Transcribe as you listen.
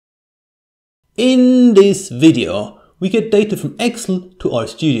In this video, we get data from Excel to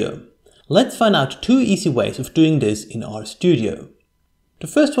Rstudio. Let's find out two easy ways of doing this in Rstudio. The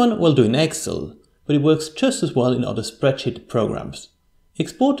first one we'll do in Excel, but it works just as well in other spreadsheet programs.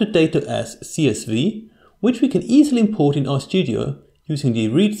 Export the data as CSV, which we can easily import in Rstudio using the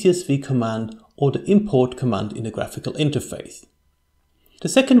readxl command or the import command in the graphical interface. The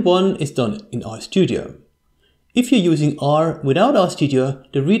second one is done in Rstudio. If you're using R without Rstudio,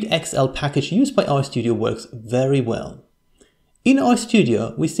 the readxl package used by Rstudio works very well. In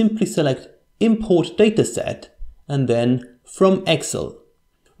Rstudio, we simply select Import Dataset and then From Excel.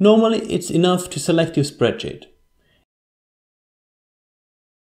 Normally, it's enough to select your spreadsheet.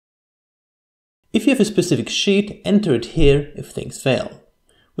 If you have a specific sheet, enter it here if things fail.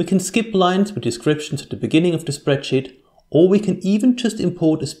 We can skip lines with descriptions at the beginning of the spreadsheet, or we can even just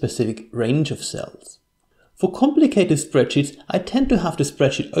import a specific range of cells. For complicated spreadsheets, I tend to have the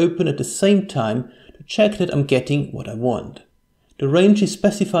spreadsheet open at the same time to check that I'm getting what I want. The range is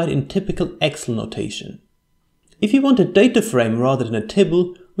specified in typical Excel notation. If you want a data frame rather than a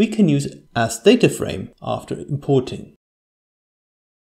table, we can use as data frame after importing.